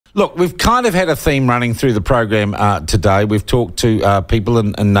Look, we've kind of had a theme running through the program today. We've talked to people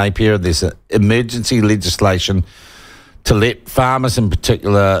in Napier. There's emergency legislation to let farmers in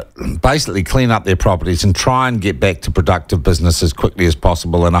particular basically clean up their properties and try and get back to productive business as quickly as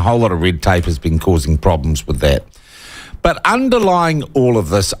possible, and a whole lot of red tape has been causing problems with that. But underlying all of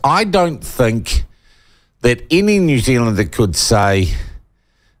this, I don't think that any New Zealander could say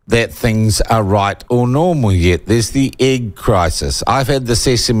that things are right or normal yet. There's the egg crisis. I've had the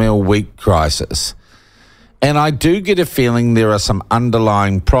sesame oil wheat crisis. And I do get a feeling there are some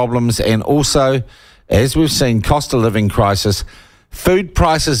underlying problems, and also, as we've seen, cost of living crisis, food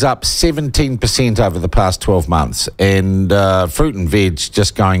prices up 17% over the past 12 months, and fruit and veg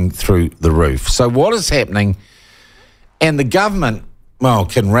just going through the roof. So what is happening? And the government, well,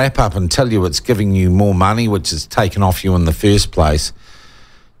 can wrap up and tell you it's giving you more money, which is taken off you in the first place.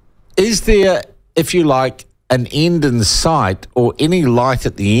 Is there, if you like, an end in sight or any light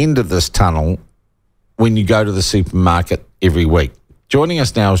at the end of this tunnel when you go to the supermarket every week? Joining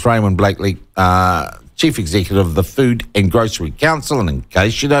us now is Raewyn Bleakley, Chief Executive of the Food and Grocery Council. And in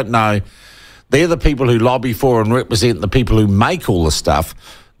case you don't know, they're the people who lobby for and represent the people who make all the stuff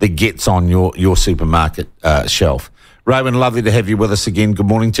that gets on your supermarket shelf. Raewyn, lovely to have you with us again. Good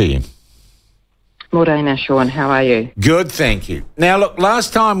morning to you. Morena, Sean. How are you? Good, thank you. Now, look,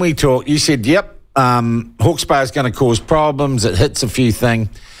 last time we talked, you said, yep, Hawke's Bay is going to cause problems. It hits a few things.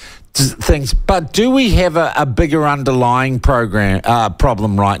 But do we have a bigger underlying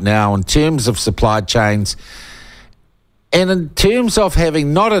problem right now in terms of supply chains and in terms of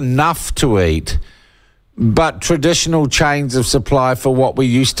having not enough to eat, but traditional chains of supply for what we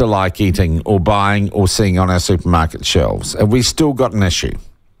used to like eating or buying or seeing on our supermarket shelves? Have we still got an issue?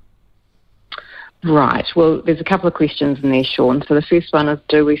 Right. Well, there's a couple of questions in there, Sean. So the first one is,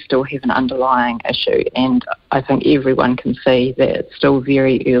 do we still have an underlying issue? And I think everyone can see that it's still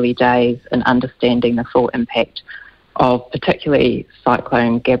very early days in understanding the full impact of particularly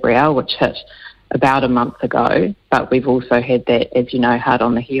Cyclone Gabrielle, which hit about a month ago. But we've also had that, as you know, hard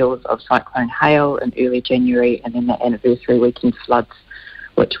on the heels of Cyclone Hale in early January, and then the anniversary weekend floods,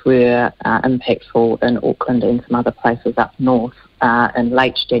 which were impactful in Auckland and some other places up north in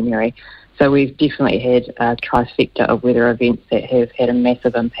late January. So we've definitely had a trifecta of weather events that have had a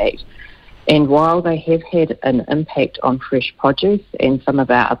massive impact. And while they have had an impact on fresh produce and some of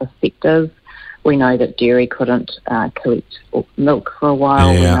our other sectors, we know that dairy couldn't collect milk for a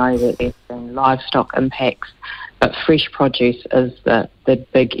while. Yeah. We know that there's been livestock impacts, but fresh produce is the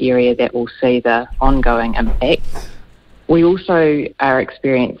big area that will see the ongoing impact. We also are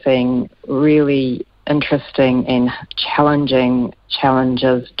experiencing really interesting and challenging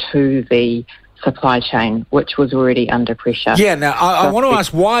challenges to the supply chain, which was already under pressure. Yeah, now I want to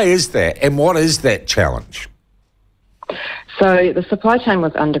ask, why is that, and what is that challenge? So the supply chain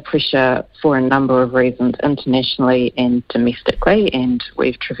was under pressure for a number of reasons, internationally and domestically, and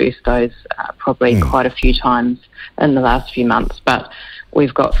we've traversed those probably quite a few times in the last few months. But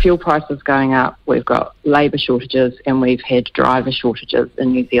we've got fuel prices going up, we've got labour shortages, and we've had driver shortages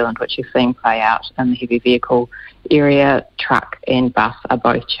in New Zealand, which you're seeing play out in the heavy vehicle area. Truck and bus are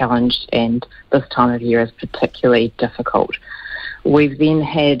both challenged, and this time of year is particularly difficult. We've then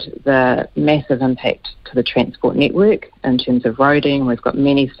had the massive impact to the transport network in terms of roading. We've got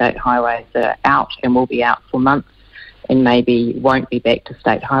many state highways that are out and will be out for months and maybe won't be back to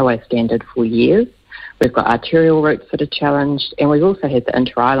state highway standard for years. We've got arterial routes that are challenged, and we've also had the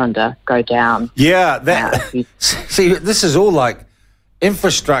Inter-Islander go down. Yeah, see, this is all like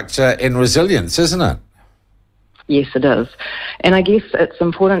infrastructure and resilience, isn't it? Yes, it is. And I guess it's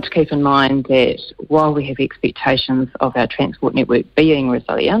important to keep in mind that while we have expectations of our transport network being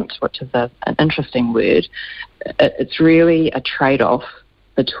resilient, which is an interesting word, it's really a trade-off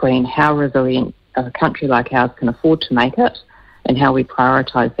between how resilient a country like ours can afford to make it and how we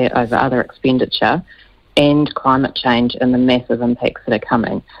prioritise that over other expenditure, and climate change and the massive impacts that are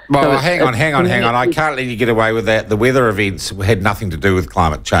coming. Well, so hang on. I can't let you get away with that. The weather events had nothing to do with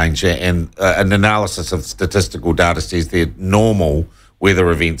climate change, and an analysis of statistical data says they're normal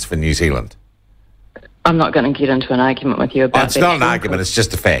weather events for New Zealand. I'm not going to get into an argument with you about that. It's not an argument, it's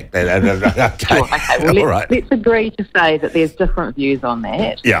just a fact. Okay. Sure, okay. Well, let's agree to say that there's different views on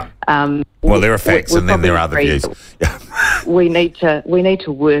that. Yeah. Well, there are facts and then there are other views. Yeah. We need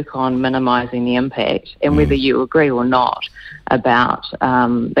to work on minimising the impact, and whether you agree or not about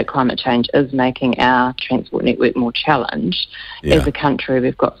that climate change is making our transport network more challenged. Yeah. As a country,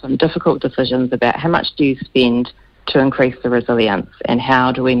 we've got some difficult decisions about how much do you spend to increase the resilience, and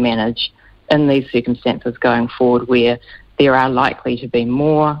how do we manage in these circumstances going forward where there are likely to be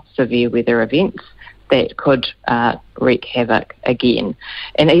more severe weather events, that could wreak havoc again.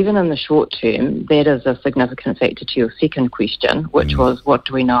 And even in the short term, that is a significant factor to your second question, which was, what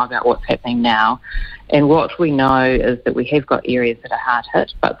do we know about what's happening now? And what we know is that we have got areas that are hard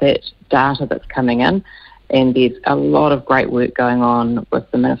hit, but that data that's coming in, and there's a lot of great work going on with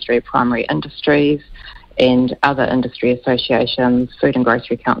the Ministry of Primary Industries and other industry associations. Food and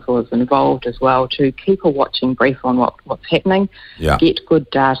Grocery Council is involved as well to keep a watching brief on what's happening, get good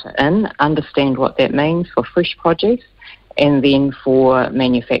data in, understand what that means for fresh produce, and then for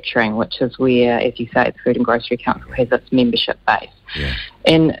manufacturing, which is where, as you say, the Food and Grocery Council has its membership base. Yeah.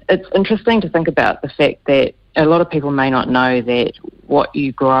 And it's interesting to think about the fact that a lot of people may not know that what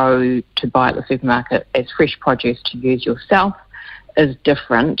you grow to buy at the supermarket as fresh produce to use yourself is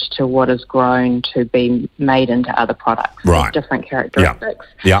different to what is grown to be made into other products. Right. There's different characteristics.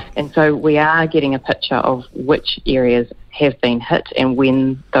 Yeah. And so we are getting a picture of which areas have been hit and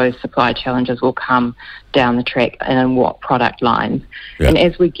when those supply challenges will come down the track and in what product lines. Yeah. And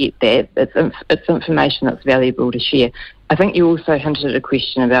as we get that, it's information that's valuable to share. I think you also hinted at a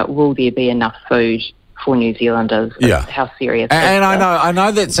question about, will there be enough food for New Zealanders? Yeah. How serious and I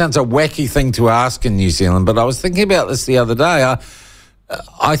know that sounds a wacky thing to ask in New Zealand, but I was thinking about this the other day.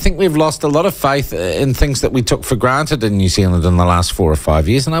 I think we've lost a lot of faith in things that we took for granted in New Zealand in the last 4 or 5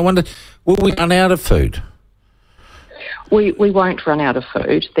 years, and I wondered, will we run out of food? We won't run out of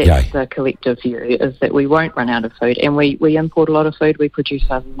food. That's the collective view, is that we won't run out of food. And we import a lot of food. We produce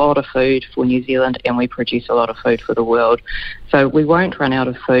a lot of food for New Zealand, and we produce a lot of food for the world. So we won't run out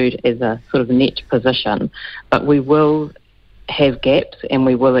of food as a sort of net position, but we will have gaps and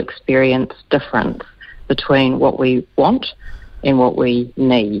we will experience difference between what we want and what we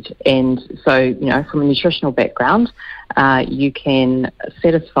need. And so, from a nutritional background, you can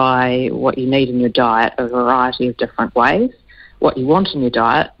satisfy what you need in your diet a variety of different ways. What you want in your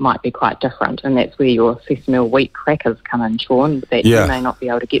diet might be quite different, and that's where your sesame or wheat crackers come in, Sean, that you may not be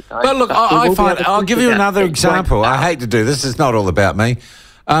able to get those. But look, I'll give you another example. I hate to do this. It's not all about me.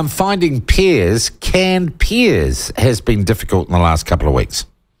 Finding pears, canned pears, has been difficult in the last couple of weeks.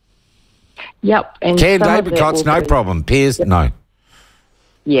 Yep. And canned apricots, no problem. Pears, no.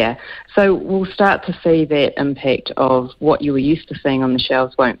 Yeah. So we'll start to see that impact of what you were used to seeing on the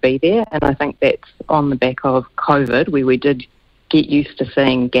shelves won't be there. And I think that's on the back of COVID, where we did get used to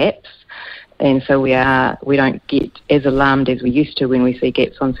seeing gaps. And so we don't get as alarmed as we used to when we see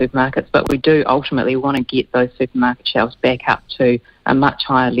gaps on supermarkets, but we do ultimately want to get those supermarket shelves back up to a much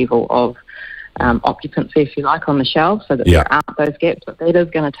higher level of occupancy, if you like, on the shelves, so that there aren't those gaps, but that is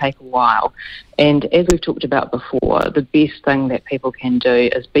going to take a while. And as we've talked about before, the best thing that people can do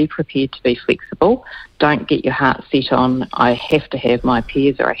is be prepared to be flexible. Don't get your heart set on, I have to have my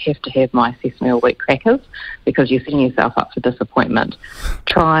pears or I have to have my sesame or wheat crackers, because you're setting yourself up for disappointment.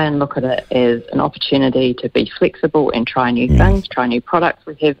 Try and look at it as an opportunity to be flexible and try new things, try new products.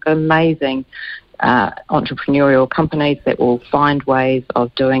 We have amazing entrepreneurial companies that will find ways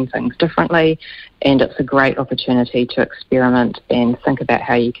of doing things differently, and it's a great opportunity to experiment and think about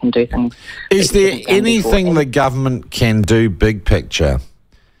how you can do things. Is there anything the government can do big picture?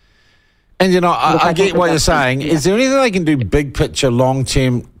 And I get what you're saying. Is there anything they can do big picture, long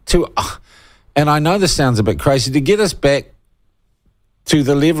term, and I know this sounds a bit crazy, to get us back to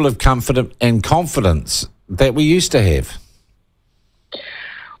the level of comfort and confidence that we used to have?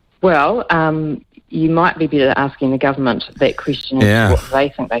 Well, you might be better asking the government that question as to what they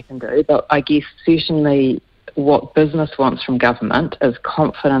think they can do. But I guess certainly what business wants from government is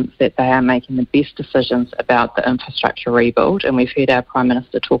confidence that they are making the best decisions about the infrastructure rebuild. And we've heard our Prime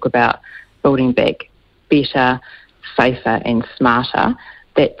Minister talk about building back better, safer and smarter.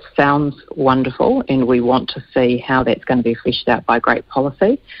 That sounds wonderful, and we want to see how that's going to be fleshed out by great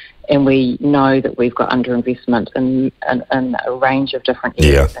policy. And we know that we've got underinvestment in a range of different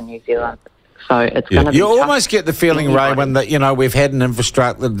areas in New Zealand. So it's going to be tough. Almost get the feeling, Raewyn, that, we've had an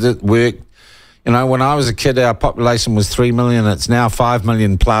infrastructure that worked. When I was a kid, our population was 3 million. It's now 5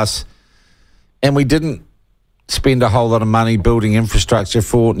 million plus. And we didn't spend a whole lot of money building infrastructure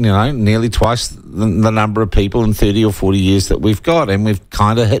for, nearly twice the number of people in 30 or 40 years that we've got. And we've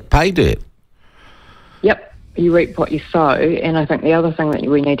kind of hit pay dirt. Yep. You reap what you sow, and I think the other thing that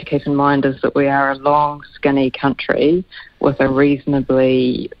we need to keep in mind is that we are a long, skinny country with a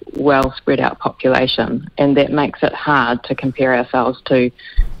reasonably well spread out population, and that makes it hard to compare ourselves to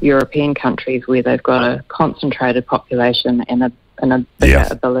European countries where they've got a concentrated population and a bigger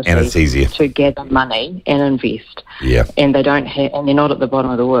ability and it's easier to gather money and invest. Yeah. And they don't have, and they're not at the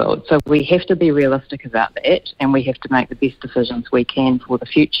bottom of the world. So we have to be realistic about that, and we have to make the best decisions we can for the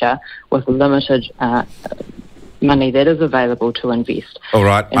future with limited money that is available to invest. All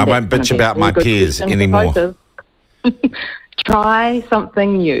right, And I won't bitch about my peers anymore. Try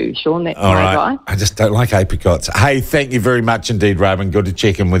something new, Sean. That's All my right. advice. I just don't like apricots. Hey, thank you very much indeed, Raewyn. Good to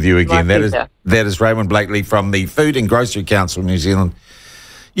check in with you again. My That is Raewyn Bleakley from the Food and Grocery Council of New Zealand.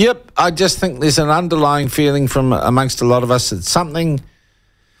 Yep, I just think there's an underlying feeling from amongst a lot of us that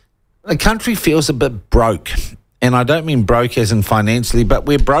the country feels a bit broke. And I don't mean broke as in financially, but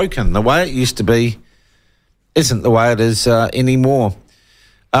we're broken. The way it used to be isn't the way it is anymore.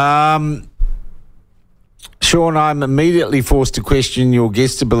 Sean, I'm immediately forced to question your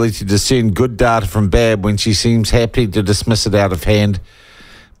guest's ability to discern good data from bad when she seems happy to dismiss it out of hand.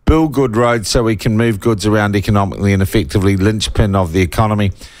 Build good roads so we can move goods around economically and effectively, linchpin of the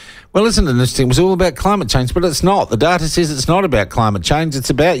economy. Well, isn't it interesting? It was all about climate change, but it's not. The data says it's not about climate change.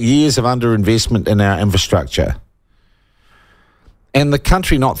 It's about years of underinvestment in our infrastructure. And the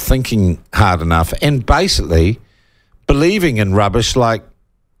country not thinking hard enough and basically believing in rubbish like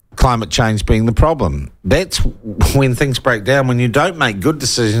climate change being the problem. That's when things break down, when you don't make good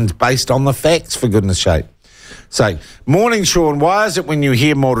decisions based on the facts, for goodness sake. So, morning, Sean. Why is it when you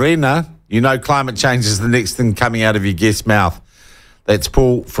hear Morena, you know climate change is the next thing coming out of your guest's mouth? That's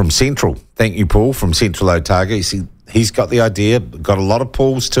Paul from Central. Thank you, Paul, from Central Otago. You see, he's got the idea, got a lot of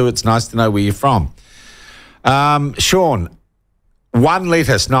Pauls too. It's nice to know where you're from. Sean, one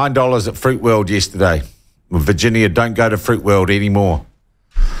lettuce, $9 at Fruit World yesterday. Virginia, don't go to Fruit World anymore.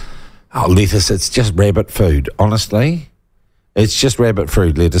 Oh, lettuce, it's just rabbit food, honestly. It's just rabbit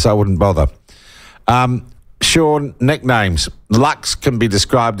food, lettuce. I wouldn't bother. Sean, nicknames. Lux can be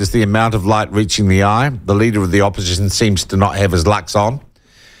described as the amount of light reaching the eye. The leader of the opposition seems to not have his Lux on.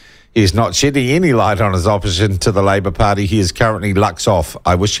 He is not shedding any light on his opposition to the Labour Party. He is currently Lux off.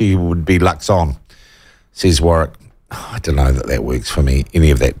 I wish he would be Lux on, says Warwick. I don't know that works for me,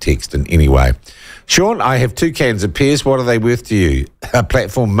 any of that text in any way. Sean, I have 2 cans of pears. What are they worth to you? A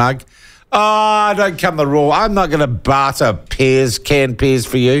platform mug? Oh, don't come the raw. I'm not going to barter canned pears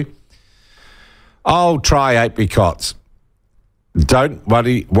for you. I'll try apricots. Don't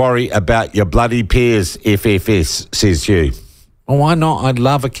worry about your bloody pears, FFS, says you. Well, why not? I'd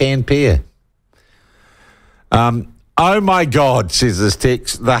love a canned pear. Oh, my God, says this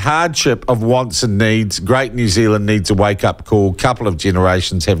text. The hardship of wants and needs. Great New Zealand needs a wake-up call. Couple of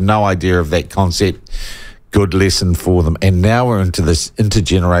generations have no idea of that concept. Good lesson for them. And now we're into this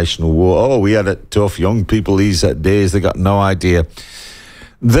intergenerational war. Oh, we had it tough. Young people these days, they got no idea.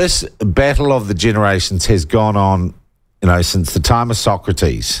 This battle of the generations has gone on, since the time of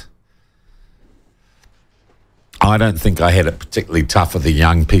Socrates. I don't think I had it particularly tougher than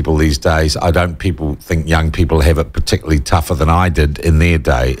young people these days. I don't think young people have it particularly tougher than I did in their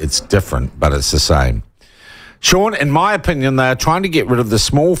day. It's different, but it's the same. Sean, in my opinion, they are trying to get rid of the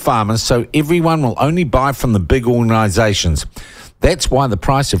small farmers so everyone will only buy from the big organisations. That's why the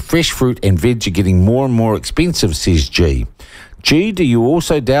price of fresh fruit and veg are getting more and more expensive, says G. G, do you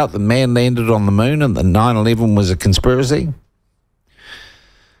also doubt that man landed on the moon and that 9/11 was a conspiracy?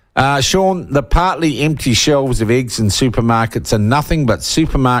 Sean, the partly empty shelves of eggs in supermarkets are nothing but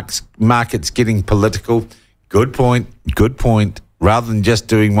supermarkets getting political. Good point. Rather than just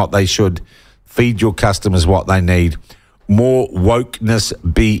doing what they should, feed your customers what they need. More wokeness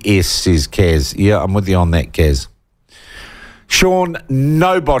BS, says Kaz. Yeah, I'm with you on that, Kaz. Sean,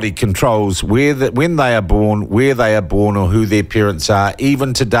 nobody controls when they are born, where they are born, or who their parents are.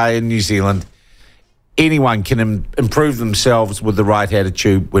 Even today in New Zealand, anyone can improve themselves with the right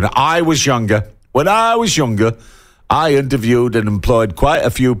attitude. When I was younger, I interviewed and employed quite a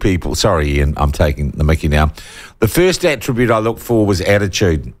few people. Sorry, Ian, I'm taking the mickey now. The first attribute I looked for was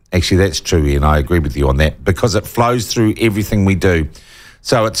attitude. Actually, that's true, Ian. I agree with you on that because it flows through everything we do.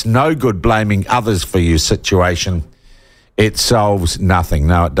 So it's no good blaming others for your situation. It solves nothing.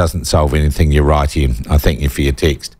 No, it doesn't solve anything. You're right, Ian. I thank you for your text.